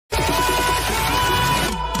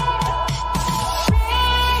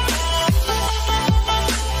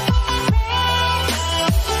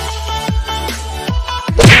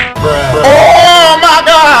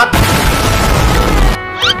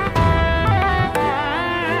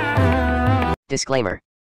Disclaimer.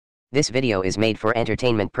 This video is made for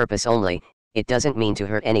entertainment purpose only, it doesn't mean to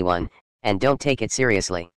hurt anyone, and don't take it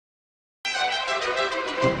seriously.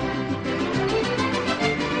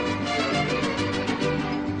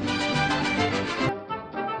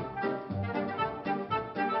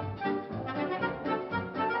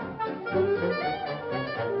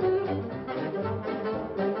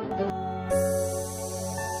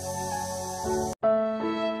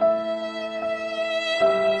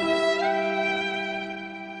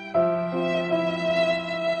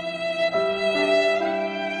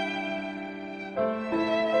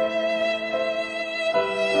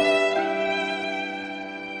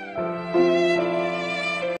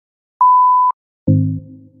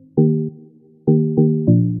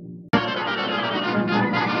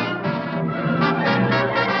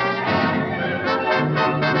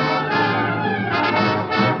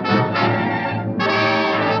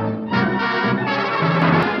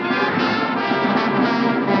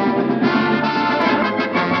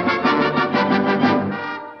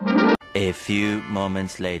 A few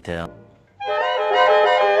moments later.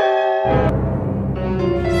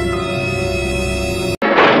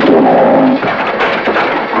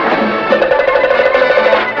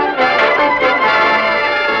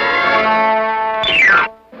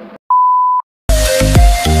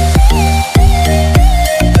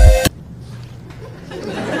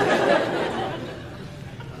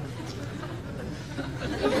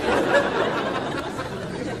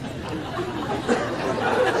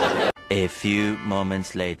 A few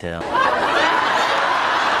moments later.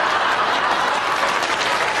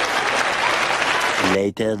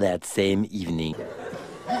 Later that same evening.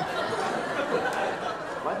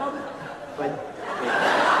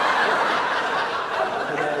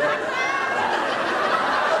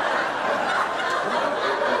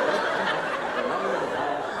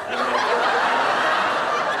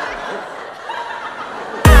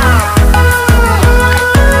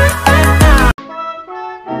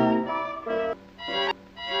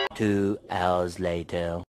 Two hours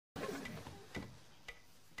later.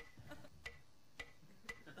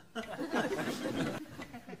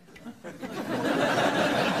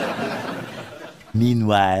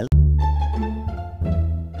 Meanwhile.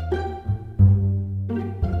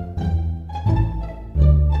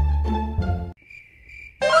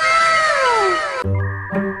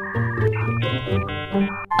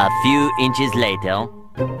 A few inches later.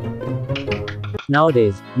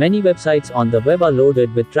 Nowadays, many websites on the web are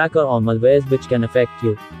loaded with tracker or malwares which can affect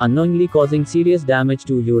you, unknowingly causing serious damage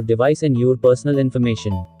to your device and your personal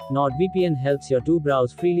information. NordVPN helps you to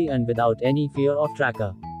browse freely and without any fear of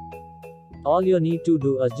tracker. All you need to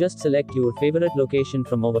do is just select your favorite location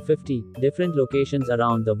from over 50 different locations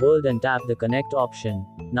around the world and tap the connect option.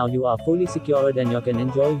 Now you are fully secured and you can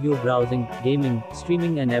enjoy your browsing, gaming,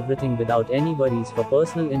 streaming and everything without any worries for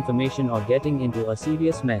personal information or getting into a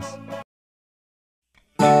serious mess.